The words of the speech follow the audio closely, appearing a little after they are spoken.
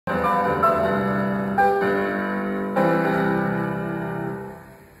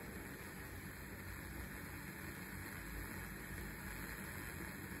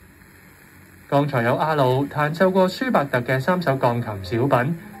剛才有阿魯彈奏過舒伯特嘅3首鋼琴小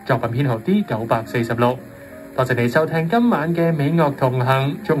品，作品編號 D946。多謝你收聽今晚嘅美樂同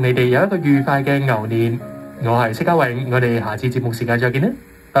行，祝你哋有一個愉快嘅牛年。我係釋嘉榮，我哋下次節目時間再見啦，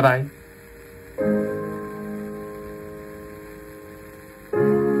拜拜。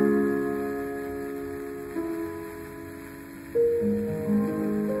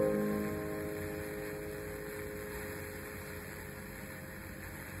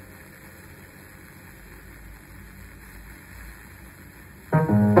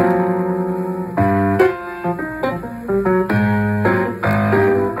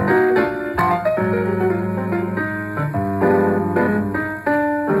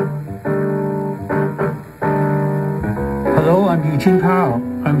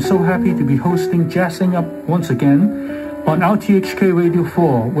I'm so happy to be hosting Jazzing Up once again on RTHK Radio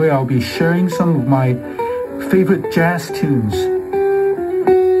 4, where I'll be sharing some of my favorite jazz tunes.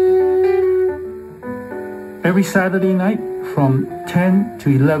 Every Saturday night from 10 to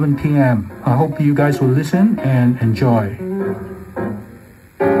 11 p.m. I hope you guys will listen and enjoy.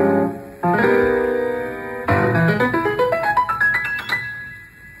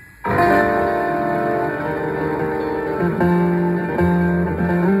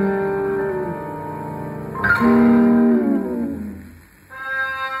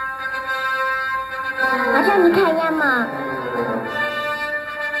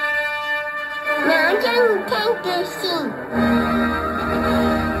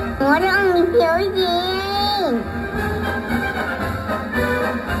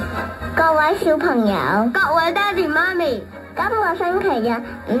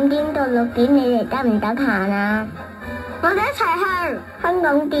唔得閒啊！我哋一齊去香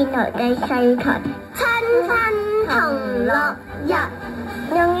港電台第4台親親同樂日，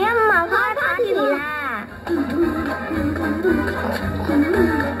用音樂開 party 啦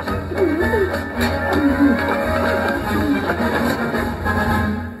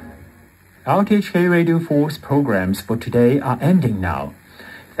！RTHK Radio 4's programs for today are ending now.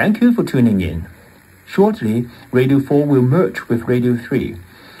 Thank you for tuning in. Shortly, Radio 4 will merge with Radio 3.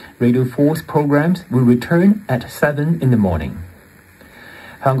 Radio 4's programs will return at 7 in the morning.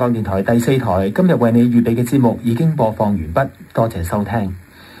 香港電台第4台今日為你預備嘅節目已經播放完畢，多謝收聽。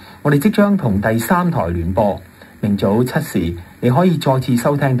我哋即將同第3台聯播，明早7時你可以再次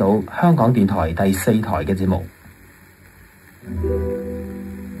收聽到香港電台第4台嘅節目。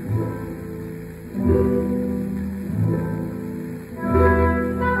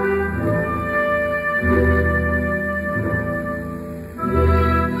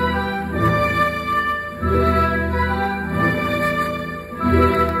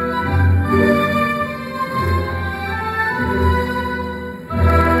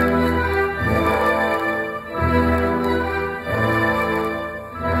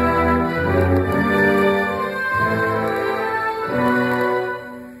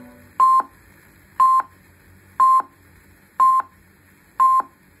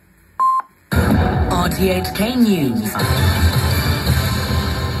RTHK News.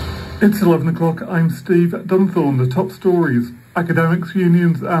 It's 11 o'clock. I'm Steve Dunthorne. The top stories. Academics,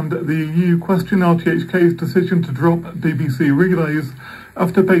 unions and the EU question RTHK's decision to drop BBC relays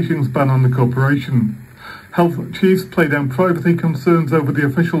after Beijing's ban on the corporation. Health chiefs play down privacy concerns over the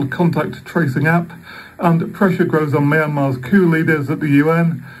official contact tracing app, and pressure grows on Myanmar's coup leaders at the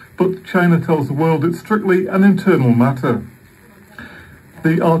UN, but China tells the world it's strictly an internal matter.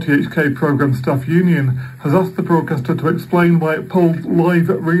 The RTHK Programme Staff Union has asked the broadcaster to explain why it pulled live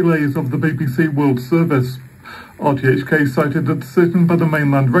relays of the BBC World Service. RTHK cited the decision by the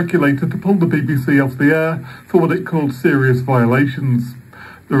mainland regulator to pull the BBC off the air for what it called serious violations.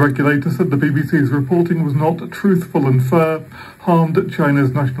 The regulator said the BBC's reporting was not truthful and fair, harmed China's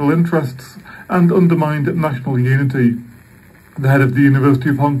national interests, and undermined national unity. The head of the University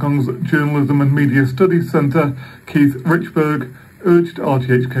of Hong Kong's Journalism and Media Studies Centre, Keith Richberg, urged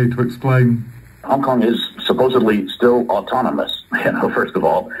RTHK to explain. Hong Kong is supposedly still autonomous, first of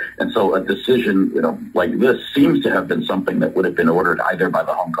all. And so a decision, like this seems to have been something that would have been ordered either by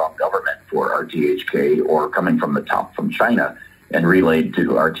the Hong Kong government for RTHK or coming from the top from China and relayed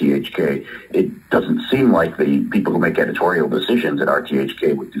to RTHK. It doesn't seem like the people who make editorial decisions at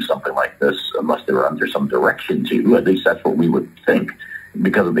RTHK would do something like this unless they were under some direction to. At least that's what we would think,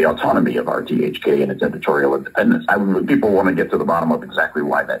 because of the autonomy of RTHK and its editorial independence. People want to get to the bottom of exactly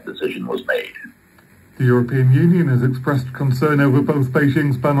why that decision was made. The European Union has expressed concern over both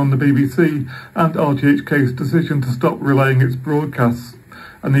Beijing's ban on the BBC and RTHK's decision to stop relaying its broadcasts.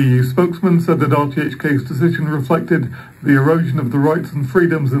 An EU spokesman said that RTHK's decision reflected the erosion of the rights and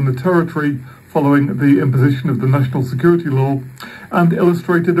freedoms in the territory following the imposition of the national security law, and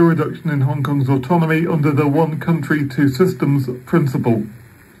illustrated a reduction in Hong Kong's autonomy under the one country, two systems principle.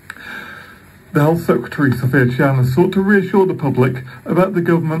 The Health Secretary, Sophia Chan, has sought to reassure the public about the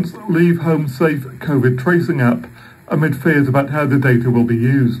government's Leave Home Safe COVID tracing app, amid fears about how the data will be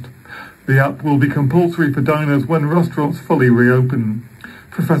used. The app will be compulsory for diners when restaurants fully reopen.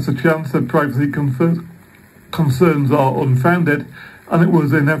 Professor Chan said privacy concerns are unfounded, and it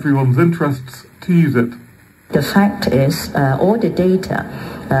was in everyone's interests to use it. The fact is, all the data,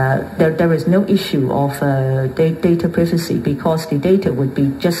 there is no issue of data privacy, because the data would be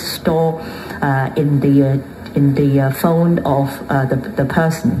just stored in the phone of the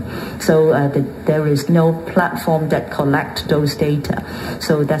person. So there is no platform that collect those data.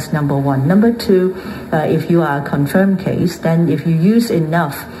 So that's number one. Number two, if you are a confirmed case, then if you use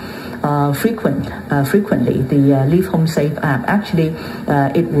enough frequently the Leave Home Safe app, actually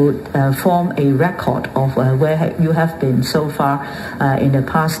it would form a record of where you have been so far in the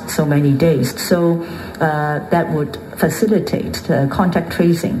past so many days. So that would facilitate contact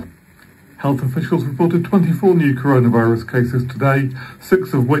tracing. Health officials reported 24 new coronavirus cases today,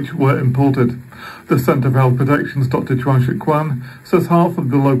 6 of which were imported. The Centre for Health Protection's Dr. Chuan Shik-Kwan says half of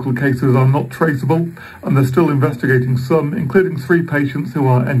the local cases are not traceable, and they're still investigating some, including 3 patients who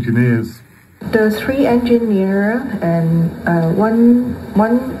are engineers. The 3 engineers, and one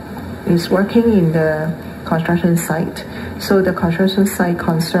is working in the construction site. So the construction site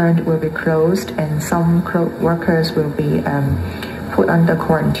concerned will be closed, and some workers will be put under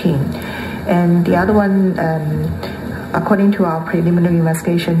quarantine. And the other one, according to our preliminary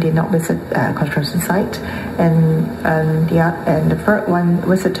investigation, did not visit a construction site, and the third one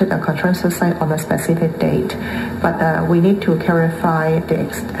visited a construction site on a specific date. But we need to clarify the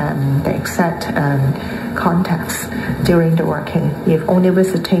exact context during the working. If only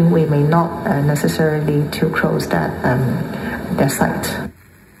visiting, we may not necessarily to close that site.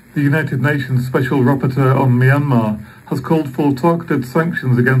 The United Nations Special Rapporteur on Myanmar has called for targeted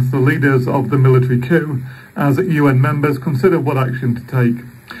sanctions against the leaders of the military coup as UN members consider what action to take.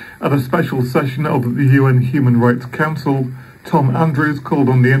 At a special session of the UN Human Rights Council, Tom Andrews called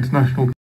on the international